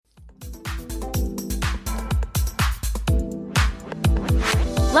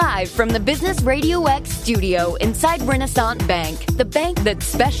Live from the Business Radio X studio inside Renaissance Bank, the bank that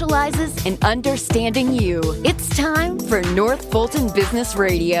specializes in understanding you. It's time for North Fulton Business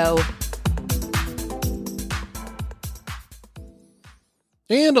Radio.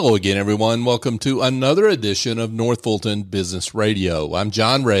 And hello again, everyone. Welcome to another edition of North Fulton Business Radio. I'm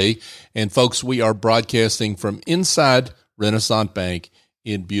John Ray, and folks, we are broadcasting from inside Renaissance Bank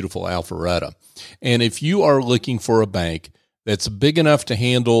in beautiful Alpharetta. And if you are looking for a bank that's big enough to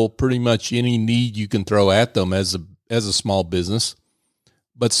handle pretty much any need you can throw at them as a small business,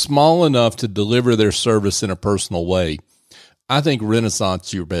 but small enough to deliver their service in a personal way, I think Renaissance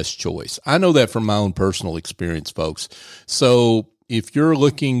is your best choice. I know that from my own personal experience, folks. So if you're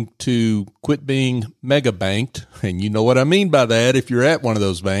looking to quit being mega banked, and you know what I mean by that if you're at one of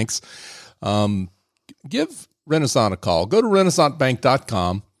those banks, give Renaissance a call. Go to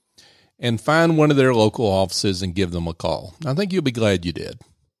renaissancebank.com and find one of their local offices and give them a call. I think you'll be glad you did.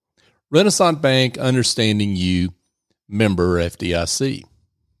 Renaissance Bank, understanding you, member FDIC.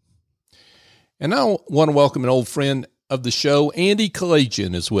 And now I want to welcome an old friend of the show. Andy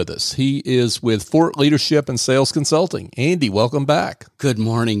Kalajian is with us. He is with Fort Leadership and Sales Consulting. Andy, welcome back. Good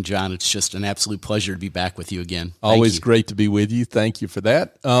morning, John. It's just an absolute pleasure to be back with you again. Always great to be with you. Thank you for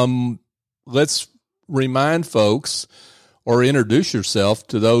that. Let's remind folks or introduce yourself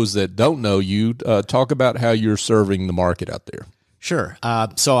to those that don't know you. Talk about how you're serving the market out there. Sure.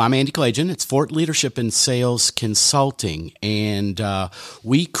 So I'm Andy Kalajian. It's Fort Leadership and Sales Consulting, and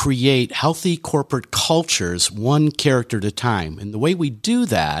we create healthy corporate cultures one character at a time. And the way we do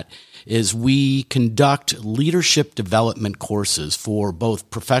that is we conduct leadership development courses for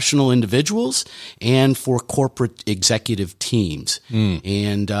both professional individuals and for corporate executive teams.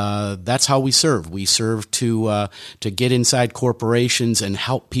 And that's how we serve. We serve to get inside corporations and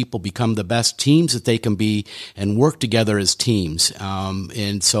help people become the best teams that they can be and work together as teams.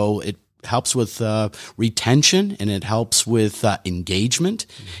 And so it helps with retention, and it helps with engagement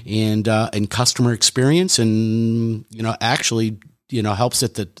and customer experience, and actually helps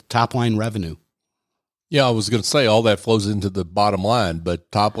at the top line revenue. Yeah, I was going to say all that flows into the bottom line,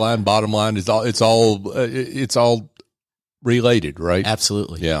 but top line, bottom line is all. It's all related, right?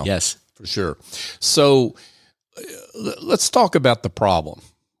 Absolutely. Yeah. Yes, for sure. So let's talk about the problem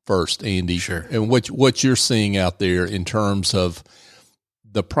first, Andy. Sure. And what you're seeing out there in terms of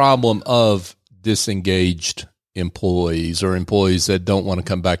the problem of disengaged employees or employees that don't want to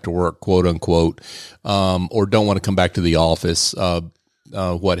come back to work, quote unquote, or don't want to come back to the office,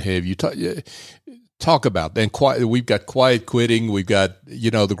 what have you. Talk about that. We've got quiet quitting. We've got,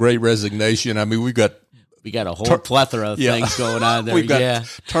 the great resignation. I mean, we got a whole plethora of things going on there. We've got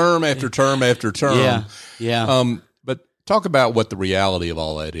term after term after term. Yeah. But talk about what the reality of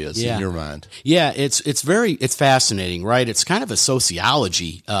all that is in your mind. Yeah, it's fascinating, right? It's kind of a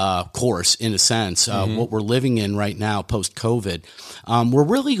sociology course in a sense. What we're living in right now, post-COVID, we're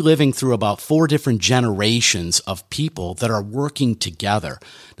really living through about 4 different generations of people that are working together.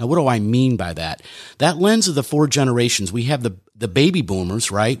 Now, what do I mean by that? That lens of the 4 generations, we have the baby boomers,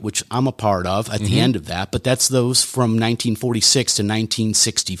 right, which I'm a part of at the end of that, but that's those from 1946 to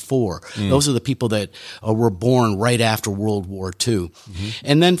 1964. Those are the people that were born right after World War II.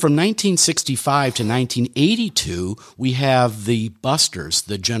 And then from 1965 to 1982, we have the busters,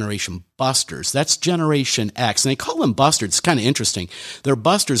 the generation busters. That's Generation X. And they call them busters. It's kind of interesting. They're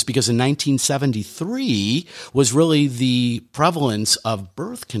busters because in 1973 was really the prevalence of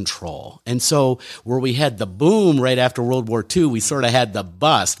birth control. And so where we had the boom right after World War II, we sort of had the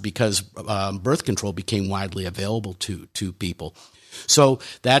bust because birth control became widely available to people. So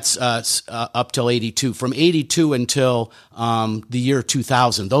that's up till 82. From 82 until the year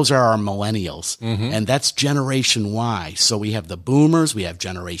 2000, those are our millennials. And that's Generation Y. So we have the boomers, we have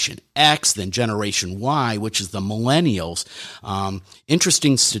Generation X, then Generation Y, which is the millennials.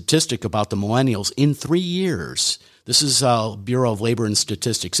 Interesting statistic about the millennials. In 3 years, this is Bureau of Labor and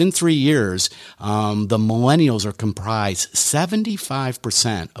Statistics. In 3 years, the millennials are comprised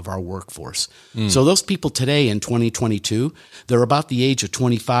 75% of our workforce. So those people today in 2022, they're about the age of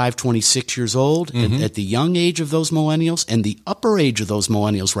 25, 26 years old at the young age of those millennials, and the upper age of those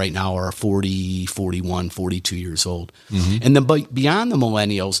millennials right now are 40, 41, 42 years old. And then beyond the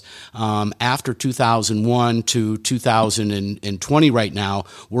millennials, after 2001 to 2020 right now,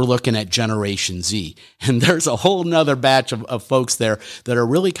 we're looking at Generation Z. And there's a whole nother batch of folks there that are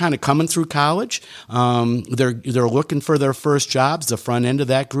really kind of coming through college. They're looking for their first jobs, the front end of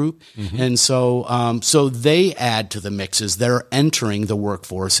that group. And so they add to the mixes. They're entering the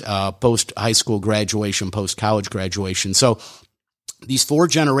workforce, post high school graduation, post college graduation. So these 4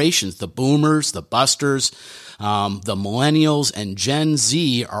 generations, the boomers, the busters, the millennials, and Gen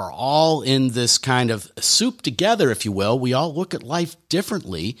Z are all in this kind of soup together, if you will. We all look at life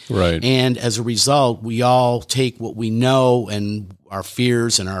differently. Right. And as a result, we all take what we know and our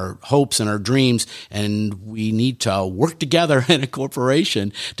fears and our hopes and our dreams, and we need to work together in a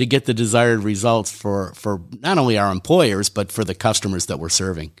corporation to get the desired results for not only our employers, but for the customers that we're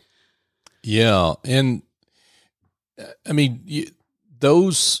serving. Yeah. And I mean,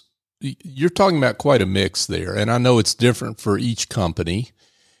 you're talking about quite a mix there. And I know it's different for each company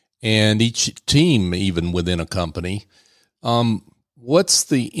and each team, even within a company. What's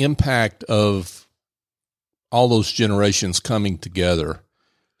the impact of all those generations coming together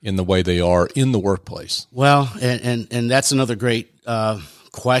in the way they are in the workplace? Well, and that's another great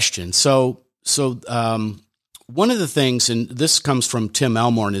question. So one of the things, and this comes from Tim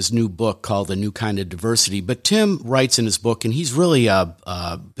Elmore in his new book called A New Kind of Diversity, but Tim writes in his book, and he's really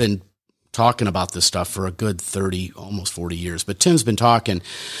been talking about this stuff for a good 30, almost 40 years. But Tim's been talking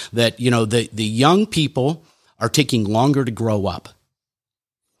that, the young people are taking longer to grow up.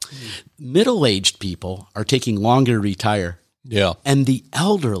 Middle-aged people are taking longer to retire. Yeah. And the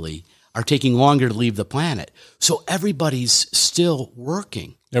elderly are taking longer to leave the planet. So everybody's still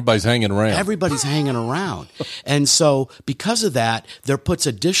working. Everybody's hanging around. Everybody's hanging around. And so because of that, there puts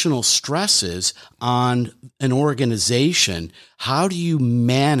additional stresses on an organization. How do you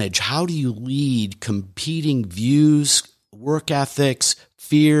manage? How do you lead competing views, work ethics,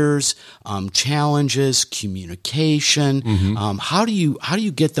 fears, challenges, communication? How do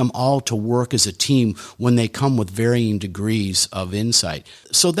you get them all to work as a team when they come with varying degrees of insight?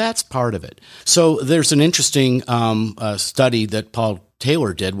 So that's part of it. So there's an interesting study that Paul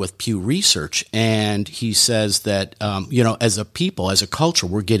Taylor did with Pew Research, and he says that as a people, as a culture,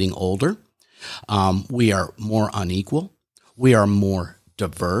 we're getting older. We are more unequal. We are more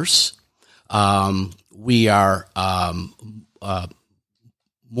diverse. We are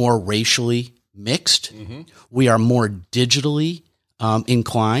more racially mixed. We are more digitally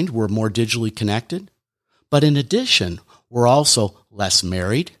inclined. We're more digitally connected. But in addition, we're also less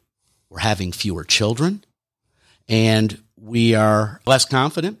married. We're having fewer children. And we are less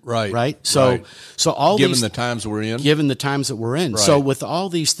confident. Right. So all given these, the times we're in. given the times that we're in. Right. So with all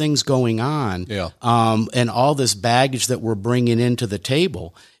these things going on, and all this baggage that we're bringing into the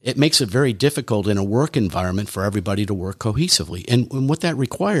table, it makes it very difficult in a work environment for everybody to work cohesively. And what that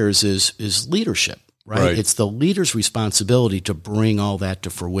requires is leadership. Right. It's the leader's responsibility to bring all that to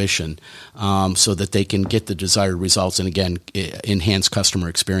fruition, so that they can get the desired results and, again, enhance customer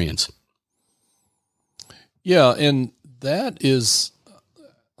experience. Yeah, and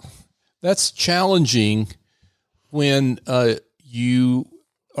that's challenging when you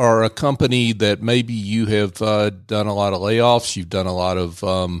are a company that maybe you have done a lot of layoffs, you've done a lot of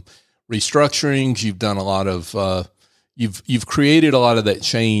restructurings, you've done a lot of you've created a lot of that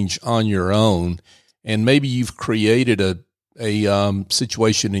change on your own, and maybe you've created a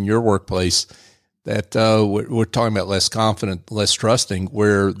situation in your workplace that we're talking about less confident, less trusting,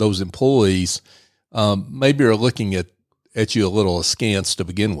 where those employees maybe are looking at you a little askance to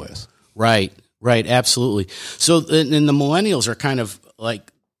begin with. Right, absolutely. So, and the millennials are kind of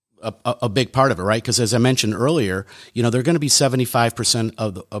like a big part of it, right? Because as I mentioned earlier, they're going to be 75%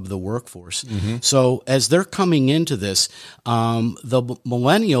 of the workforce. So as they're coming into this, the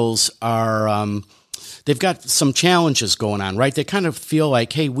millennials are they've got some challenges going on, right? They kind of feel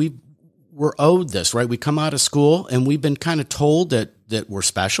like, hey, we're owed this, right? We come out of school and we've been kind of told that we're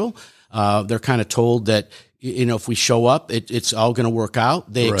special. They're kind of told that, if we show up, it's all going to work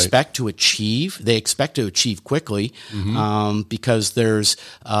out. They expect to achieve. They expect to achieve quickly, because there's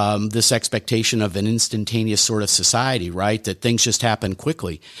this expectation of an instantaneous sort of society, right? That things just happen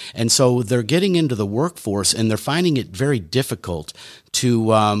quickly. And so they're getting into the workforce and they're finding it very difficult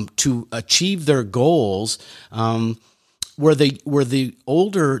to achieve their goals. Where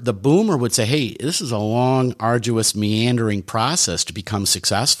the boomer would say, hey, this is a long, arduous, meandering process to become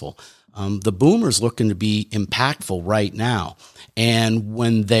successful. The boomers looking to be impactful right now. And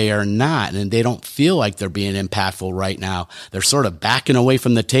when they are not, and they don't feel like they're being impactful right now, they're sort of backing away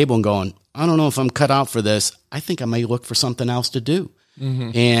from the table and going, I don't know if I'm cut out for this. I think I may look for something else to do.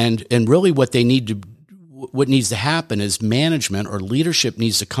 And really what needs to happen is management or leadership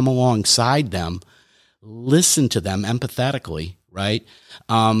needs to come alongside them, listen to them empathetically, right?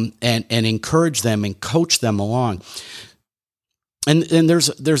 And encourage them and coach them along. And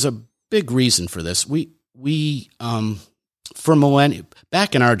there's a big reason for this. We for millennials,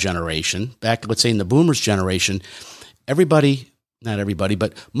 back in our generation, let's say in the boomers generation, not everybody,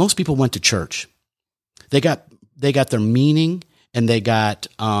 but most people went to church. They got their meaning and they got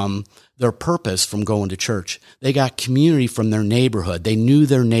their purpose from going to church. They got community from their neighborhood. They knew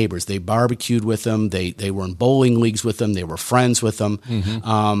their neighbors. They barbecued with them. They were in bowling leagues with them. They were friends with them.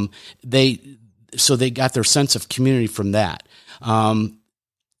 So they got their sense of community from that. The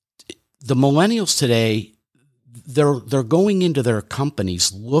millennials today, they're going into their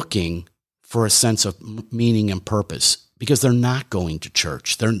companies looking for a sense of meaning and purpose, because they're not going to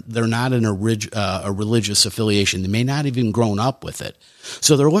church. They're not in a religious affiliation. They may not have even grown up with it.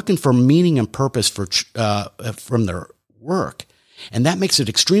 So they're looking for meaning and purpose from their work. And that makes it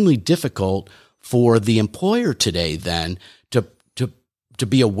extremely difficult for the employer today then to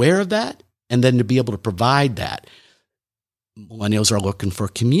be aware of that and then to be able to provide that. Millennials are looking for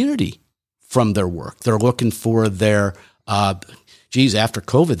community from their work. They're looking for their, after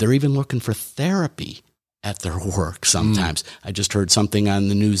COVID, they're even looking for therapy at their work sometimes. I just heard something on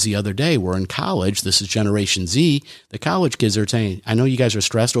the news the other day. We're in college. This is Generation Z. The college kids are saying, I know you guys are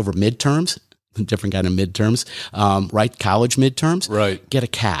stressed over midterms, different kind of midterms, right? College midterms. Right. Get a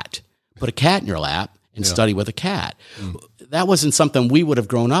cat. Put a cat in your lap and study with a cat. That wasn't something we would have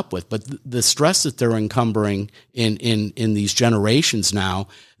grown up with, but the stress that they're encumbering in these generations now,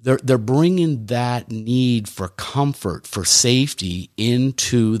 they're bringing that need for comfort, for safety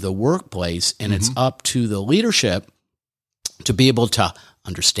into the workplace, and it's up to the leadership to be able to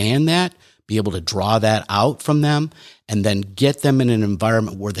understand that, be able to draw that out from them, and then get them in an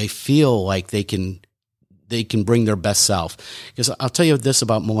environment where they feel like they can bring their best self. Because I'll tell you this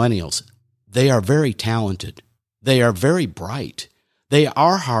about millennials. They are very talented. They are very bright. They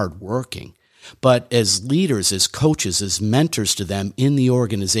are hardworking. But as leaders, as coaches, as mentors to them in the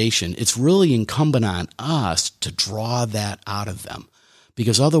organization, it's really incumbent on us to draw that out of them,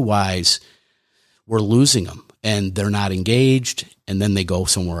 because otherwise we're losing them and they're not engaged, and then they go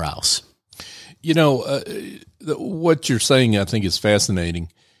somewhere else. You know, what you're saying, I think, is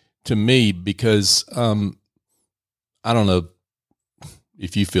fascinating to me, because I don't know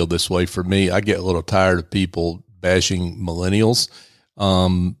if you feel this way. For me, I get a little tired of people bashing millennials,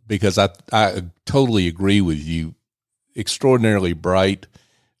 because I totally agree with you. Extraordinarily bright,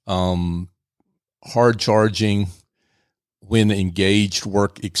 hard charging, when engaged,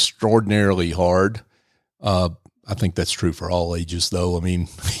 work extraordinarily hard. I think that's true for all ages, though. I mean,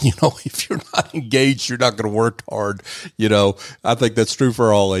 if you're not engaged, you're not going to work hard. I think that's true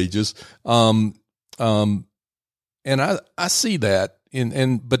for all ages. And I see that,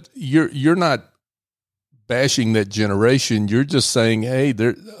 but you're not bashing that generation. You're just saying, hey,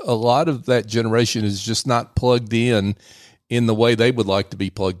 a lot of that generation is just not plugged in the way they would like to be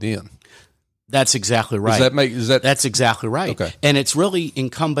plugged in. That's exactly right. That's exactly right. Okay. And it's really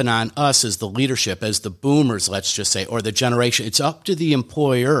incumbent on us as the leadership, as the boomers, let's just say, or the generation. It's up to the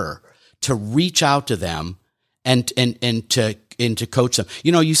employer to reach out to them and to coach them.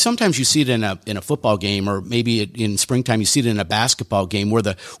 Sometimes you see it in a football game, or maybe in springtime you see it in a basketball game where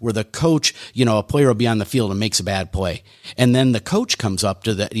the coach, a player will be on the field and makes a bad play, and then the coach comes up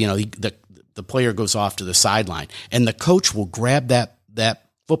to the player goes off to the sideline, and the coach will grab that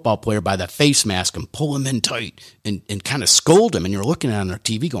football player by the face mask and pull him in tight and kind of scold him, and you're looking at it on their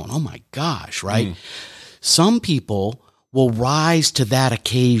TV going, oh my gosh, right? Some people will rise to that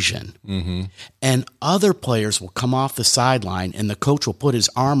occasion, and other players will come off the sideline, and the coach will put his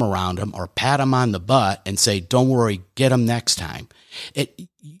arm around him or pat him on the butt and say, don't worry, get him next time.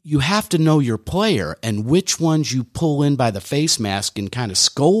 You have to know your player and which ones you pull in by the face mask and kind of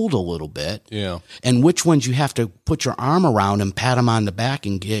scold a little bit, and which ones you have to put your arm around and pat him on the back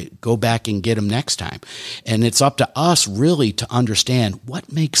and go back and get him next time. And it's up to us really to understand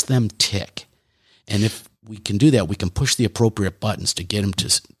what makes them tick. And if we can do that, we can push the appropriate buttons to get them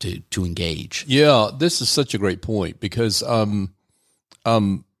to engage. Yeah, this is such a great point, because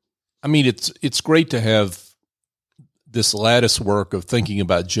it's great to have this lattice work of thinking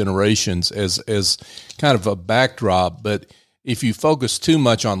about generations as kind of a backdrop, but if you focus too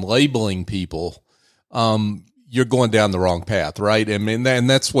much on labeling people, you're going down the wrong path, right? And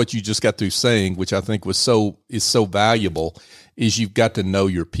that's what you just got through saying, which I think is so valuable, is you've got to know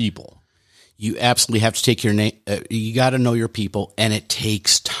your people. You absolutely have to take your name. You got to know your people, and it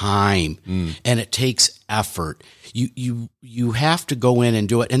takes time and it takes effort. You have to go in and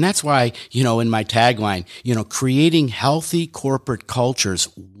do it. And that's why, in my tagline, creating healthy corporate cultures,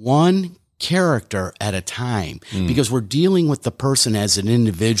 one character at a time, because we're dealing with the person as an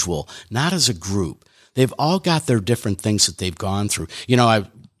individual, not as a group. They've all got their different things that they've gone through. I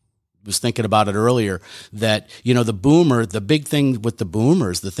was thinking about it earlier that, the big thing with the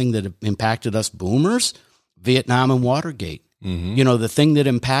boomers, the thing that impacted us boomers, Vietnam and Watergate. The thing that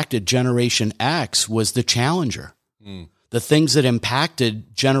impacted Generation X was the Challenger. the things that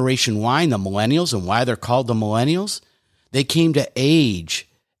impacted Generation Y and the millennials and why they're called the millennials, they came to age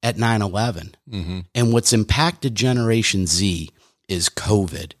at 9/11. Mm-hmm. And what's impacted Generation Z is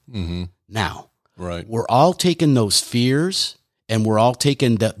COVID. Mm-hmm. Now, right, we're all taking those fears and we're all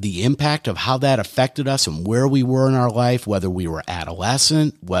taking the impact of how that affected us and where we were in our life, whether we were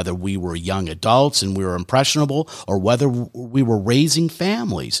adolescent, whether we were young adults and we were impressionable, or whether we were raising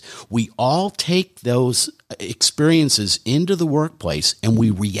families. We all take those experiences into the workplace and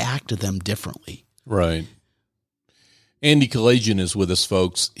we react to them differently. Right. Andy Kalajian is with us,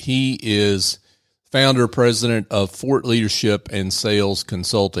 folks. He is founder, president of Fort Leadership and Sales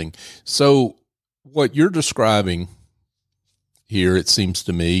Consulting. So what you're describing here, it seems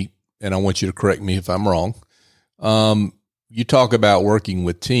to me, and I want you to correct me if I'm wrong, you talk about working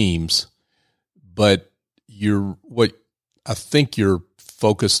with teams, but what I think you're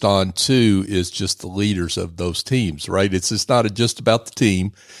focused on too is just the leaders of those teams, right? It's not just about the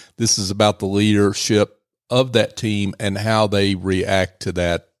team. This is about the leadership of that team and how they react to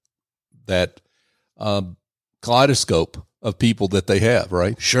that kaleidoscope of people that they have,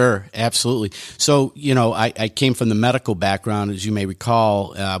 right? Sure, absolutely. So, I came from the medical background, as you may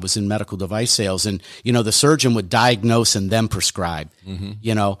recall. I was in medical device sales, and, the surgeon would diagnose and then prescribe.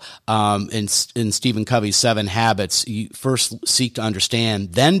 Mm-hmm. In Stephen Covey's 7 Habits, you first seek to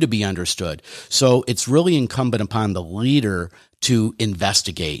understand, then to be understood. So it's really incumbent upon the leader to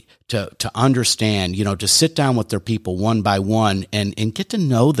investigate, to understand, to sit down with their people one by one and get to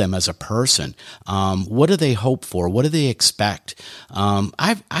know them as a person. What do they hope for? What do they expect?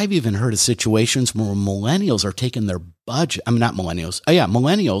 I've even heard of situations where millennials are taking their budget. I mean, not millennials.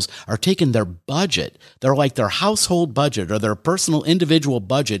 Millennials are taking their budget. They're like their household budget or their personal individual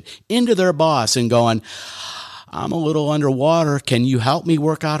budget into their boss and going, I'm a little underwater. Can you help me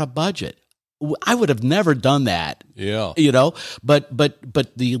work out a budget? I would have never done that. Yeah. But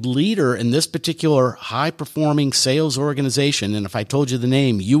the leader in this particular high performing sales organization, and if I told you the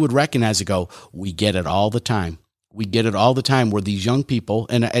name, you would recognize it. Go, we get it all the time. We get it all the time where these young people,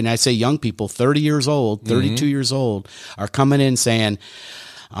 and I say young people, 30 years old, 32 mm-hmm. years old, are coming in saying,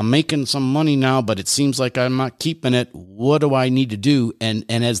 I'm making some money now, but it seems like I'm not keeping it. What do I need to do? And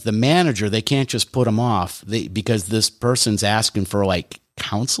as the manager, they can't just put them off because this person's asking for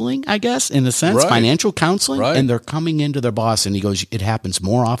counseling, I guess, in a sense, right. Financial counseling. Right. And they're coming into their boss and he goes, it happens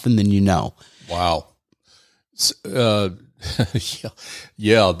more often than you know. Wow.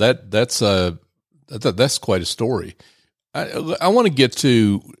 Yeah, that's quite a story. I want to get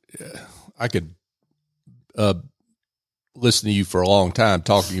to, I could listen to you for a long time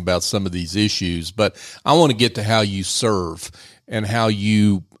talking about some of these issues, but I want to get to how you serve and how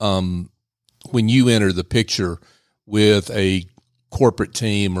you, when you enter the picture with a corporate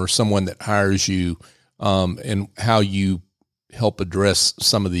team or someone that hires you, and how you help address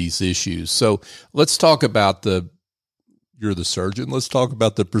some of these issues. So let's talk about you're the surgeon. Let's talk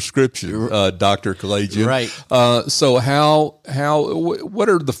about the prescription, Dr. Kalajian. Right. So what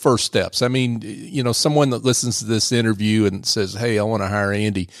are the first steps? I mean, someone that listens to this interview and says, hey, I want to hire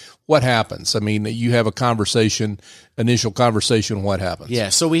Andy. What happens? I mean, you have a initial conversation. What happens? Yeah.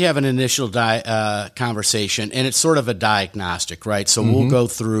 So we have an initial conversation and it's sort of a diagnostic, right? So mm-hmm. We'll go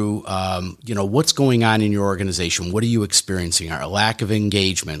through, what's going on in your organization? What are you experiencing? A lack of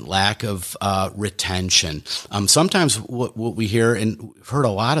engagement, lack of retention. Sometimes what we hear, and we've heard a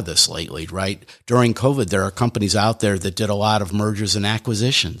lot of this lately, right? During COVID, there are companies out there that did a lot of mergers and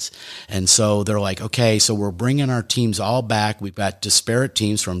acquisitions. And so they're like, okay, so we're bringing our teams all back. We've got disparate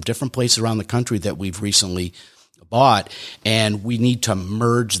teams from different places around the country that we've recently bought, and we need to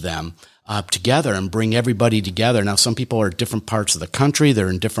merge them together and bring everybody together. Now, some people are in different parts of the country. They're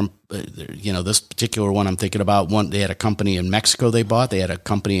in different, this particular one I'm thinking about, they had a company in Mexico they bought. They had a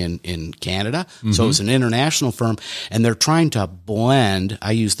company in Canada. Mm-hmm. So it was an international firm, and they're trying to blend.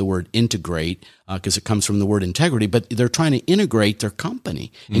 I use the word integrate because it comes from the word integrity, but they're trying to integrate their company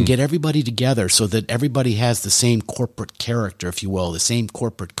and get everybody together so that everybody has the same corporate character, if you will, the same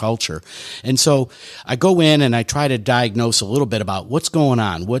corporate culture. And so I go in and I try to diagnose a little bit about what's going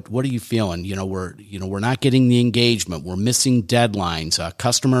on. What are you feeling? We're not getting the engagement. We're missing deadlines.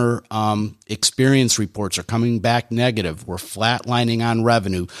 Customer experience reports are coming back negative. We're flatlining on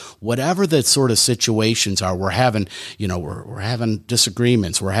revenue. Whatever the sort of situations are, we're having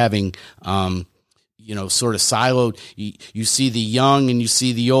disagreements. We're having, sort of siloed. You see the young and you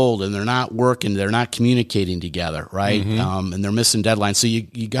see the old, and they're not working. They're not communicating together, right? Mm-hmm. And they're missing deadlines. So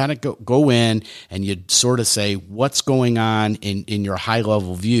you got to go in and you sort of say what's going on in your high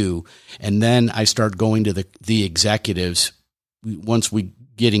level view, and then I start going to the executives once we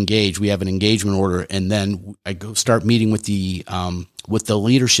get engaged. We have an engagement order, and then I go start meeting with the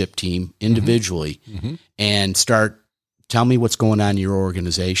leadership team individually, and start tell me what's going on in your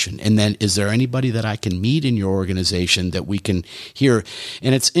organization. And then is there anybody that I can meet in your organization that we can hear?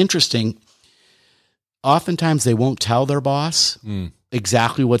 And it's interesting. Oftentimes they won't tell their boss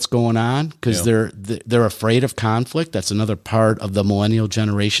exactly what's going on because they're afraid of conflict. That's another part of the millennial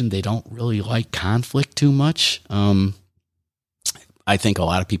generation. They don't really like conflict too much. I think a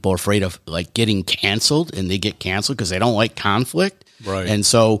lot of people are afraid of like getting canceled, and they get canceled because they don't like conflict. Right. And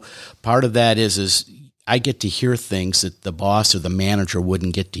so part of that is I get to hear things that the boss or the manager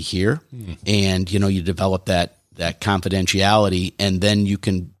wouldn't get to hear. And, you develop that confidentiality, and then you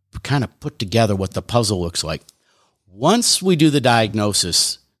can kind of put together what the puzzle looks like. Once we do the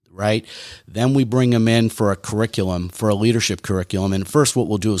diagnosis, right, then we bring them in for a leadership curriculum. And first what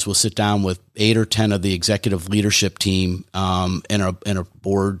we'll do is we'll sit down with 8 or 10 of the executive leadership team in a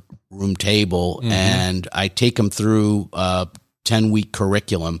boardroom table, and I take them through a 10-week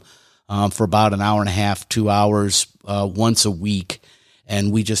curriculum for about an hour and a half, 2 hours once a week.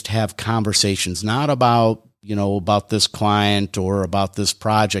 And we just have conversations, not about this client or about this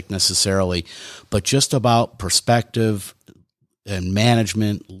project necessarily, but just about perspective and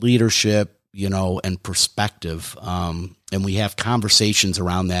management, leadership, and perspective. And we have conversations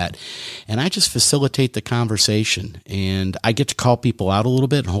around that. And I just facilitate the conversation, and I get to call people out a little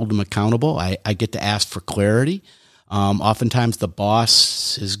bit and hold them accountable. I get to ask for clarity. Oftentimes the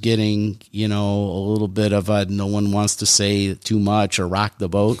boss is getting, a little bit of no one wants to say too much or rock the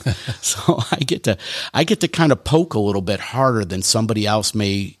boat. So I get to kind of poke a little bit harder than somebody else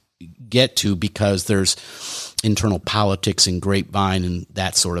may get to, because there's internal politics and grapevine and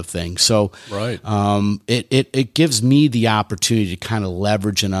that sort of thing. So right. It gives me the opportunity to kind of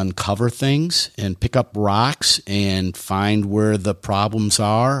leverage and uncover things and pick up rocks and find where the problems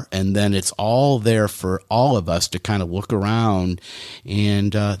are. And then it's all there for all of us to kind of look around,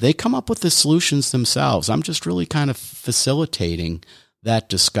 and they come up with the solutions themselves. I'm just really kind of facilitating that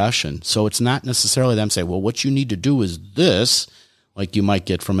discussion. So it's not necessarily them saying, well, what you need to do is this, like you might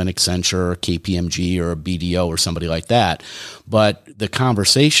get from an Accenture or a KPMG or a BDO or somebody like that. But the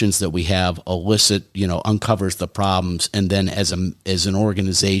conversations that we have uncovers the problems. And then as an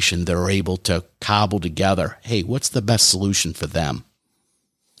organization, they're able to cobble together, hey, what's the best solution for them?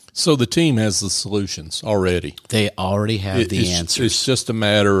 So the team has the solutions already. They already have the answers. It's just a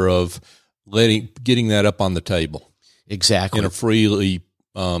matter of getting that up on the table. Exactly. In a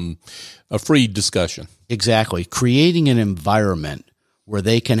free discussion. Exactly. Creating an environment where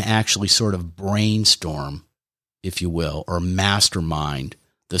they can actually sort of brainstorm, if you will, or mastermind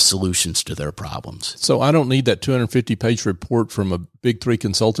the solutions to their problems. So I don't need that 250-page report from a big 3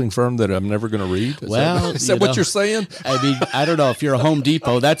 consulting firm that I'm never going to read? Is that what you're saying? I mean, I don't know. If you're a Home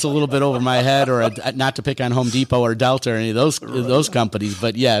Depot, that's a little bit over my head, or not to pick on Home Depot or Delta or any of those companies,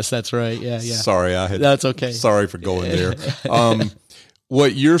 but yes, that's right. Yeah. Sorry, that's okay. Sorry for going there.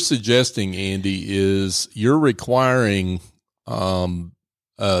 What you're suggesting, Andy, is you're requiring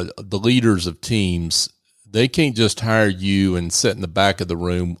the leaders of teams. They can't just hire you and sit in the back of the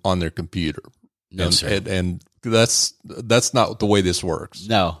room on their computer. No, sir. And that's not the way this works.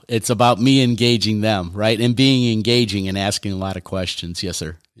 No, it's about me engaging them, right? And being engaging and asking a lot of questions. Yes,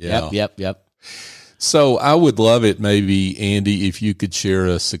 sir. Yeah. Yep. So I would love it, maybe, Andy, if you could share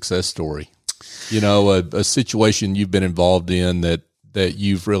a success story, a situation you've been involved in that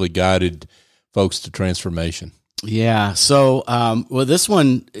you've really guided folks to transformation. Yeah. So, this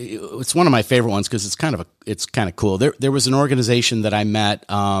one, it's one of my favorite ones because it's kind of cool. There was an organization that I met,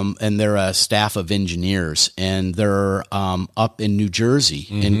 and they're a staff of engineers, and they're up in New Jersey,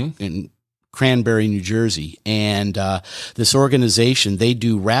 in Cranberry, New Jersey. And this organization, they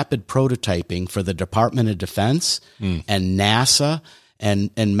do rapid prototyping for the Department of Defense and NASA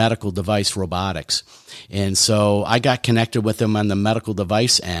and medical device robotics. And so I got connected with them on the medical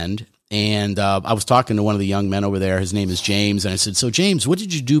device end. And I was talking to one of the young men over there. His name is James. And I said, so James, what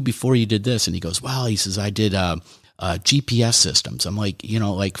did you do before you did this? And he goes, well, he says, I did GPS systems. I'm like,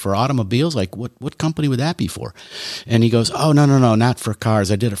 like for automobiles, like what company would that be for? And he goes, oh, no, not for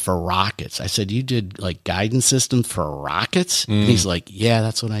cars. I did it for rockets. I said, you did like guidance systems for rockets? And he's like, yeah,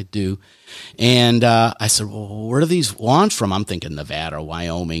 that's what I do. And I said, well, where do these launch from? I'm thinking Nevada,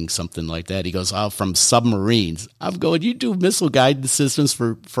 Wyoming, something like that. He goes, oh, from submarines. I'm going, you do missile guidance systems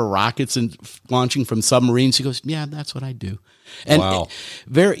for rockets and launching from submarines? He goes, yeah, that's what I do. And wow.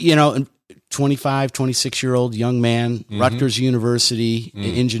 Very, 25, 26-year-old young man, Rutgers University,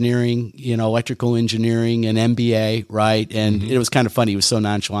 engineering, electrical engineering, and MBA, right? And it was kind of funny. He was so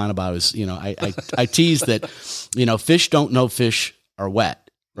nonchalant about it. I teased that, fish don't know fish are wet.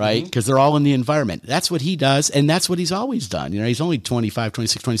 right? Because they're all in the environment. That's what he does, and that's what he's always done. He's only 25,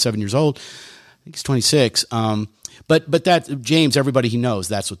 26, 27 years old. I think he's 26. But that, James, everybody he knows,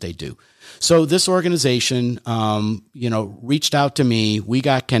 that's what they do. So this organization, reached out to me. We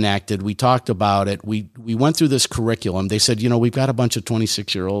got connected. We talked about it. We went through this curriculum. They said, we've got a bunch of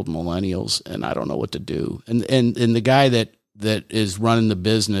 26-year-old millennials, and I don't know what to do. And the guy that is running the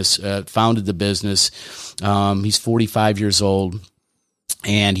business, founded the business, he's 45 years old.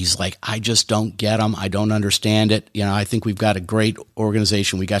 And he's like, I just don't get them. I don't understand it. I think we've got a great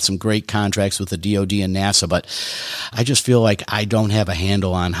organization. We got some great contracts with the DOD and NASA, but I just feel like I don't have a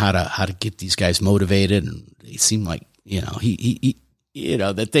handle on how to get these guys motivated. And they seem like,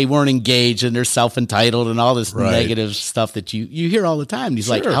 that they weren't engaged and they're self-entitled and all this negative stuff that you hear all the time. And he's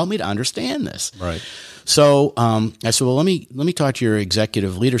like, help me to understand this. Right. So I said, well, let me talk to your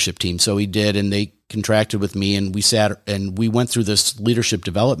executive leadership team. So he did, and they contracted with me, and we sat and we went through this leadership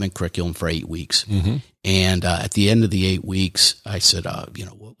development curriculum for 8 weeks. Mm-hmm. And at the end of the 8 weeks, I said,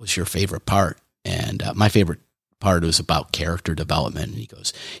 what was your favorite part? And my favorite part was about character development. And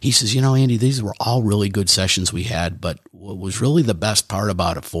he says, Andy, these were all really good sessions we had, but what was really the best part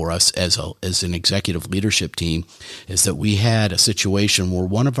about it for us as an executive leadership team is that we had a situation where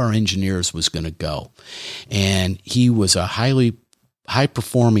one of our engineers was going to go, and he was a high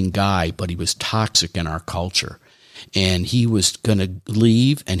performing guy, but he was toxic in our culture, and he was going to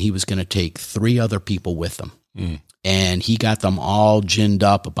leave, and he was going to take 3 other people with him. Mm. And he got them all ginned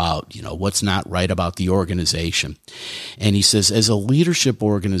up about, what's not right about the organization. And he says, as a leadership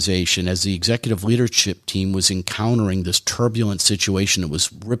organization, as the executive leadership team was encountering this turbulent situation that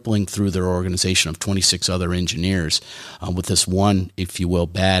was rippling through their organization of 26 other engineers, with this one, if you will,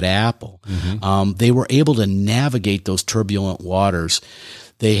 bad apple, they were able to navigate those turbulent waters.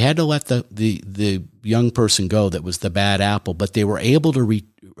 They had to let the young person go that was the bad apple, but they were able to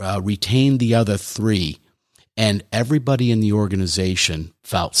retain the other 3. And everybody in the organization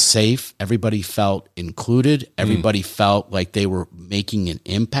felt safe. Everybody felt included. Everybody felt like they were making an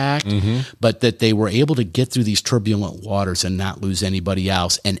impact, but that they were able to get through these turbulent waters and not lose anybody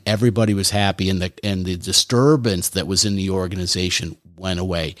else. And everybody was happy, and the disturbance that was in the organization went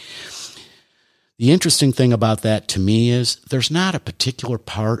away. The interesting thing about that to me is there's not a particular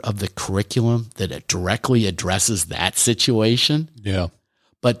part of the curriculum that directly addresses that situation. Yeah.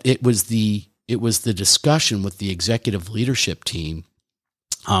 But it was the discussion with the executive leadership team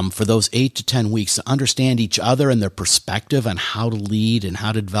for those 8 to 10 weeks to understand each other and their perspective on how to lead and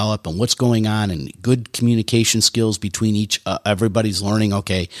how to develop and what's going on, and good communication skills between everybody's learning.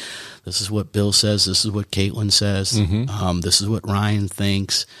 Okay, this is what Bill says. This is what Caitlin says. This is what Ryan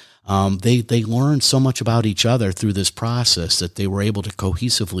thinks. They learned so much about each other through this process that they were able to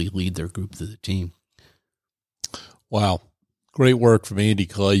cohesively lead their group to the team. Wow. Great work from Andy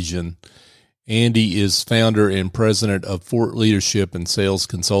Kalajian. Andy is founder and president of Fort Leadership and Sales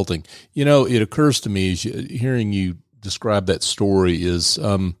Consulting. It occurs to me as hearing you describe that story is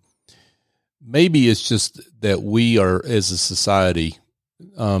maybe it's just that we are, as a society,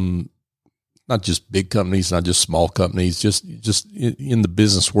 not just big companies, not just small companies, just in the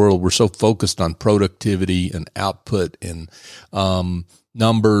business world, we're so focused on productivity and output and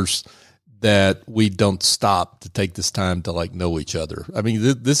numbers that we don't stop to take this time to know each other. I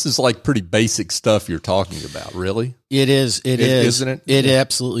mean, this is pretty basic stuff you're talking about, really. It is. It is. Isn't it? It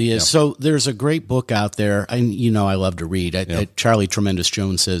absolutely is. Yeah. So there's a great book out there. And, I love to read. Charlie Tremendous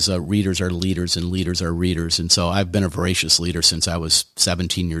Jones says, readers are leaders and leaders are readers. And so I've been a voracious leader since I was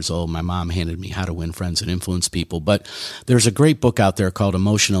 17 years old. My mom handed me How to Win Friends and Influence People. But there's a great book out there called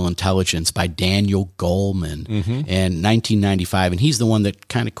Emotional Intelligence by Daniel Goleman in 1995. And he's the one that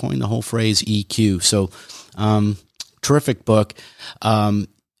kind of coined the whole phrase EQ. So terrific book.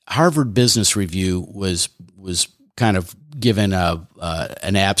 Harvard Business Review was kind of given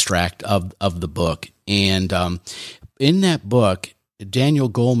an abstract of the book. And in that book, Daniel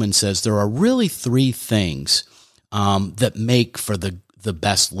Goleman says there are really 3 things that make for the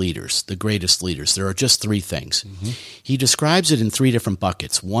best leaders, the greatest leaders. There are just 3 things. He describes it in 3 different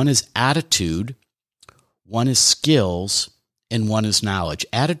buckets. One is attitude, one is skills, and one is knowledge.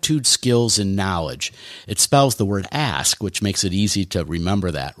 Attitude, skills, and knowledge. It spells the word ask, which makes it easy to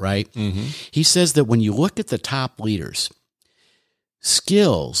remember that, right? He says that when you look at the top leaders,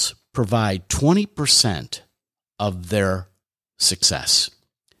 skills provide 20% of their success.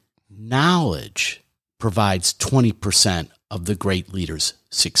 Knowledge provides 20% of the great leaders'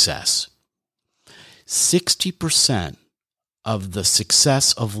 success. 60% of the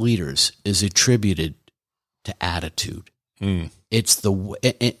success of leaders is attributed to attitude. It's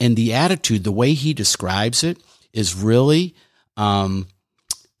the attitude, the way he describes it is really,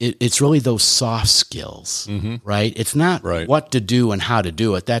 it's really those soft skills, right? It's not what to do and how to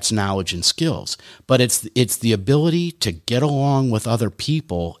do it. That's knowledge and skills. But it's the ability to get along with other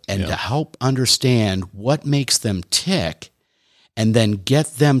people and to help understand what makes them tick, and then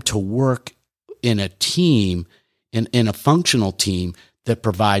get them to work in a team, in a functional team that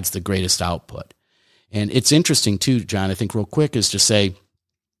provides the greatest output. And it's interesting too, John, I think real quick is to say,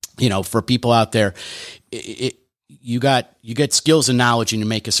 for people out there, you get skills and knowledge and you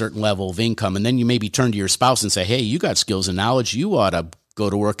make a certain level of income, and then you maybe turn to your spouse and say, hey, you got skills and knowledge, you ought to go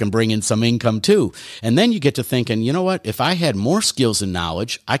to work and bring in some income too. And then you get to thinking, you know what, if I had more skills and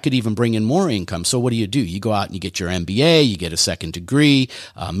knowledge, I could even bring in more income. So what do? You go out and you get your MBA, you get a second degree,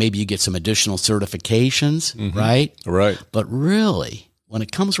 maybe you get some additional certifications, right? Right. But really, when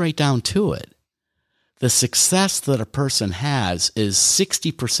it comes right down to it, the success that a person has is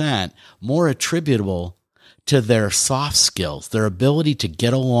 60% more attributable to their soft skills, their ability to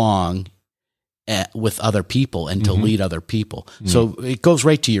get along with other people and to lead other people. So it goes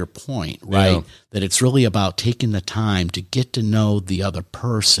right to your point, right? Yeah. That it's really about taking the time to get to know the other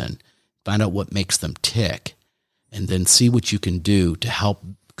person, find out what makes them tick, and then see what you can do to help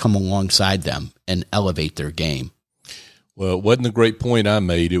come alongside them and elevate their game. Well, it wasn't a great point I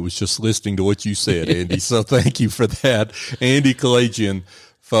made. It was just listening to what you said, Andy. So thank you for that. Andy Kalajian,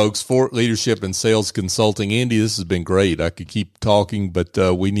 folks, Fort Leadership and Sales Consulting. Andy, this has been great. I could keep talking, but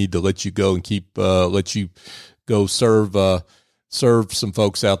we need to let you go and let you go serve some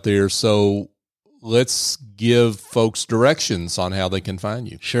folks out there. So let's give folks directions on how they can find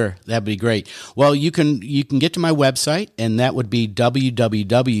you. Sure, that'd be great. Well, you can get to my website, and that would be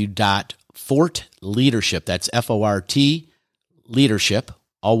www.fortleadership. That's FORT leadership,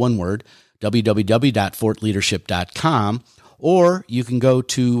 all one word. www.fortleadership.com. Or you can go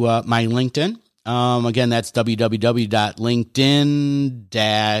to my LinkedIn. Again, that's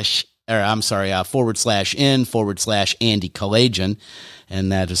www.linkedin//n/Andy Kalajian.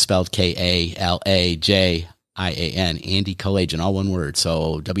 And that is spelled Kalajian, Andy Kalajian, all one word.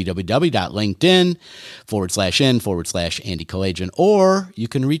 So www.linkedin//n/Andy Kalajian. Or you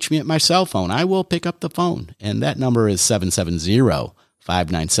can reach me at my cell phone. I will pick up the phone. And that number is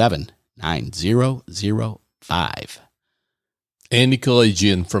 770-597-9005. Andy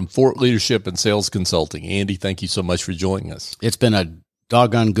Kalajian from Fort Leadership and Sales Consulting. Andy, thank you so much for joining us. It's been a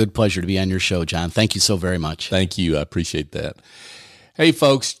doggone good pleasure to be on your show, John. Thank you so very much. Thank you. I appreciate that. Hey,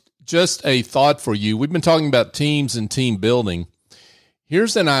 folks, just a thought for you. We've been talking about teams and team building.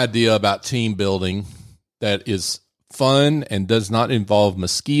 Here's an idea about team building that is fun and does not involve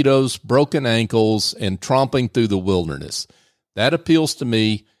mosquitoes, broken ankles, and tromping through the wilderness. That appeals to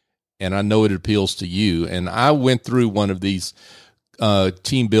me, and I know it appeals to you. And I went through one of these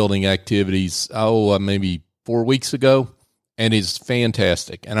team building activities, maybe 4 weeks ago, and it's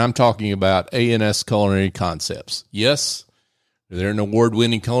fantastic. And I'm talking about A&S Culinary Concepts. Yes, they're an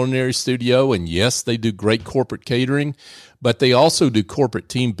award-winning culinary studio, and yes, they do great corporate catering, but they also do corporate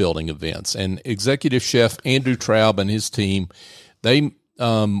team building events. And Executive Chef Andrew Traub and his team, they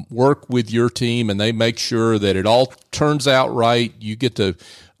work with your team, and they make sure that it all turns out right. You get to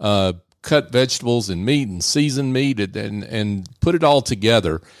cut vegetables and meat and season meat and put it all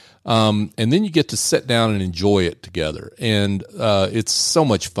together. And then you get to sit down and enjoy it together. And it's so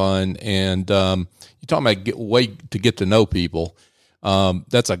much fun. And you're talking about way to get to know people.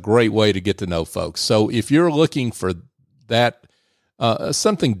 That's a great way to get to know folks. So if you're looking for that,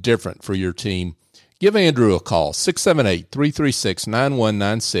 something different for your team, give Andrew a call,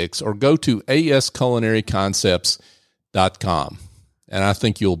 678-336-9196, or go to asculinaryconcepts.com. And I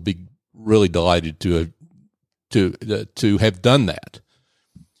think you'll be really delighted to have done that.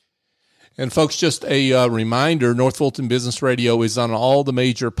 And folks, just a reminder, North Fulton Business Radio is on all the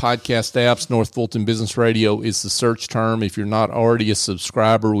major podcast apps. North Fulton Business Radio is the search term. If you're not already a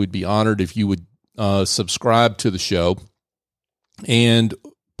subscriber, we'd be honored if you would subscribe to the show. And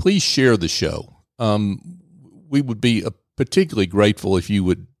please share the show. We would be particularly grateful if you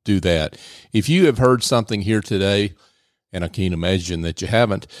would do that. If you have heard something here today, and I can't imagine that you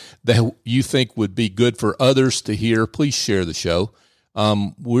haven't, that you think would be good for others to hear, please share the show.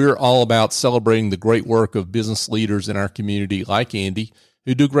 We're all about celebrating the great work of business leaders in our community like Andy,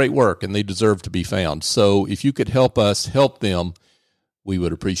 who do great work, and they deserve to be found. So if you could help us help them, we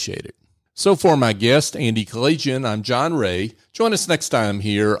would appreciate it. So for my guest, Andy Kalajian, I'm John Ray. Join us next time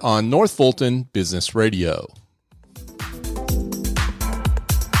here on North Fulton Business Radio.